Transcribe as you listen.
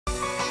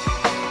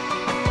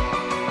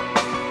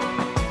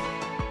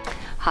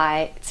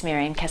Hi, it's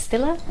Miriam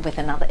Castilla with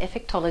another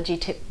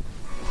Effectology tip.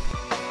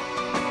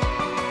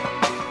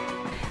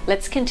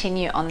 Let's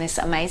continue on this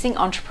amazing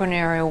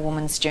entrepreneurial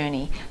woman's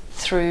journey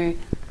through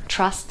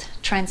trust,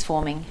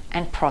 transforming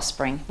and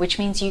prospering, which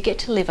means you get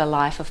to live a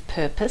life of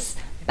purpose,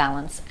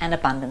 balance and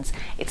abundance.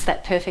 It's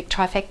that perfect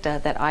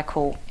trifecta that I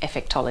call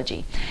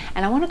Effectology.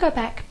 And I want to go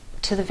back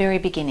to the very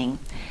beginning,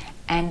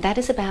 and that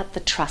is about the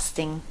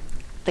trusting,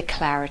 the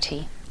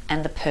clarity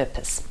and the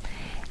purpose.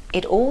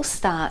 It all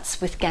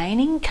starts with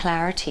gaining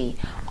clarity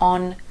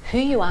on who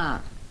you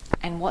are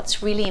and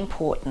what's really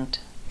important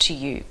to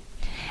you.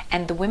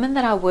 And the women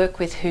that I work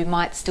with who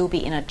might still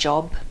be in a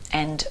job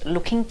and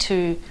looking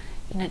to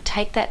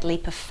take that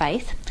leap of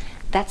faith,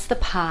 that's the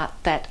part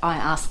that I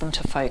ask them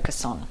to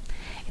focus on.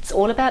 It's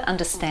all about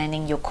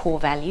understanding your core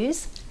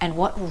values and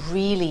what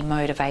really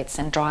motivates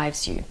and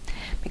drives you.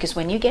 Because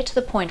when you get to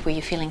the point where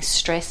you're feeling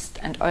stressed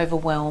and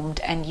overwhelmed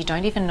and you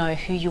don't even know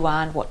who you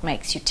are and what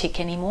makes you tick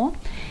anymore,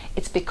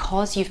 it's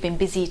because you've been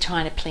busy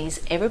trying to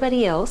please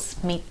everybody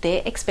else, meet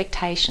their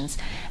expectations,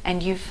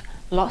 and you've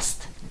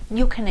lost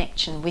your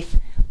connection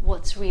with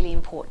what's really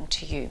important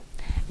to you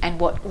and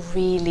what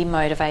really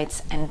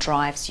motivates and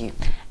drives you.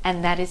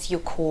 And that is your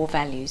core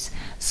values.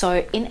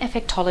 So in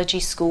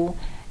Effectology School,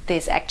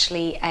 there's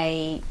actually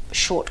a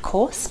short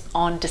course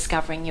on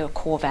discovering your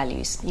core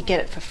values. You get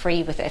it for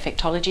free with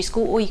Effectology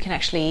School, or you can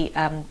actually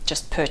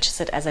just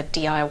purchase it as a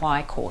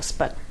DIY course,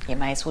 but you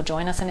may as well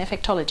join us in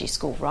Effectology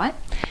School, right?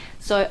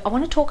 So I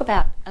want to talk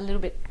about a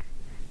little bit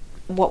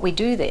what we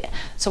do there.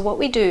 So what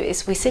we do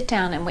is we sit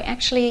down and we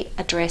actually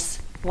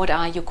address what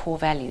are your core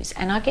values,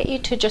 and I get you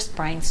to just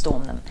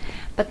brainstorm them.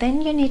 But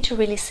then you need to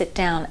really sit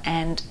down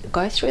and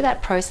go through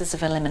that process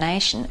of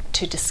elimination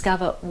to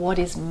discover what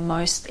is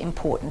most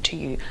important to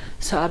you.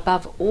 So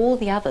above all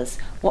the others,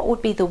 what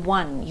would be the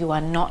one you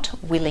are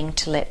not willing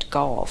to let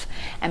go of?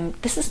 And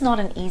this is not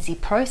an easy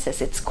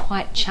process. It's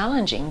quite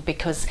challenging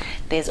because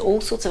there's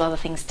all sorts of other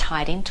things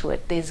tied into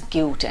it. There's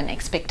guilt and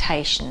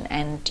expectation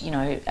and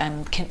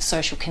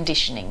social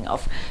conditioning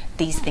of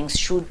these things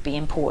should be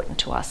important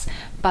to us.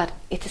 But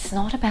it is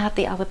not about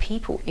the other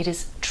people. It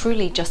is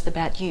truly just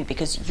about you,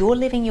 because you're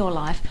living your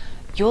life.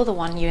 You're the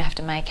one you have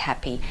to make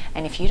happy.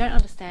 And if you don't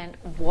understand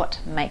what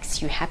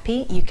makes you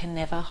happy, you can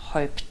never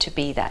hope to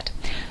be that.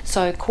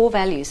 So core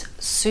values,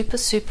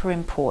 super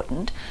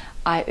important.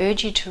 I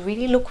urge you to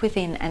really look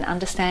within and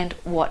understand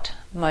what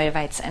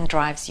motivates and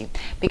drives you,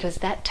 because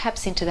that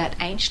taps into that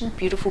ancient,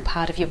 beautiful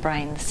part of your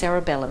brain, the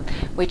cerebellum,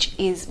 which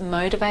is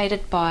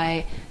motivated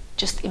by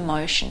just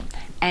emotion.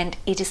 And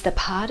it is the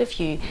part of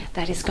you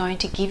that is going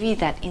to give you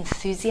that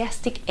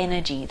enthusiastic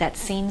energy that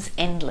seems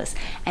endless.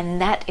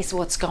 And that is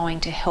what's going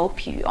to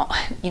help you,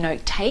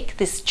 take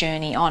this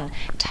journey on,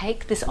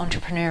 take this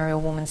entrepreneurial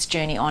woman's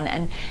journey on,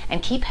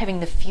 and keep having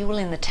the fuel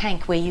in the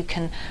tank where you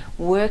can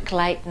work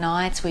late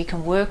nights, where you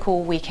can work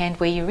all weekend,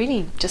 where you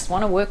really just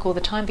want to work all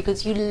the time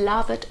because you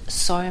love it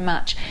so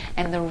much.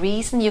 And the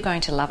reason you're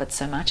going to love it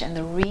so much, and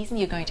the reason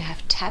you're going to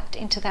have tapped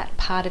into that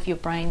part of your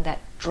brain that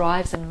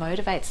drives and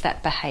motivates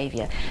that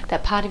behavior,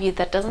 that part of you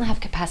that doesn't have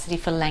capacity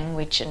for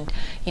language and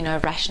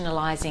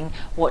rationalizing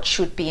what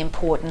should be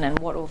important and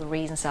what all the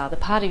reasons are, the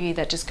part of you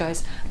that just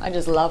goes, I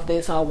just love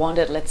this, I want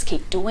it, let's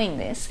keep doing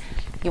this.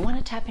 You want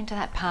to tap into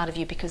that part of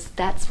you, because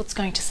that's what's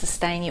going to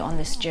sustain you on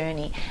this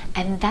journey,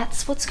 and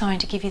that's what's going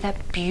to give you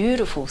that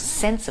beautiful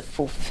sense of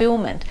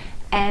fulfilment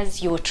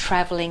as you're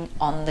traveling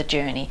on the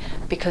journey.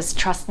 Because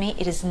trust me,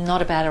 it is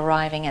not about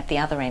arriving at the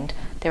other end.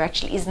 There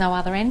actually is no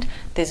other end.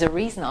 There's a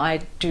reason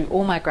I do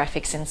all my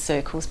graphics in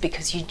circles,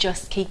 because you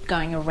just keep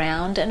going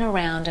around and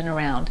around and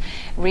around.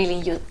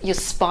 Really, you're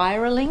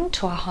spiraling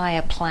to a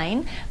higher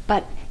plane,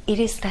 but it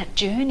is that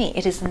journey.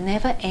 It is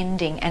never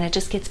ending, and it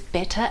just gets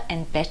better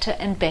and better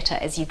and better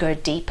as you go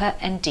deeper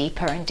and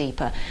deeper and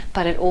deeper.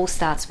 But it all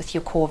starts with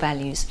your core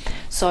values.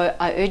 So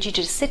I urge you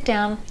to sit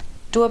down,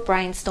 do a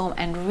brainstorm,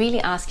 and really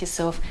ask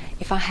yourself,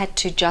 if I had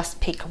to just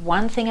pick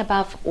one thing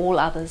above all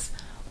others,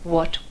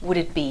 what would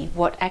it be?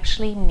 What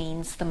actually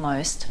means the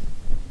most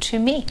to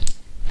me?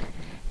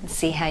 And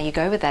see how you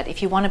go with that.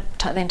 If you want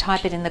to then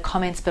type it in the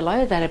comments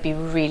below, that'd be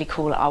really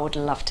cool. I would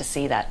love to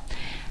see that.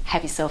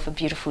 Have yourself a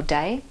beautiful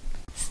day.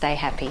 Stay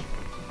happy.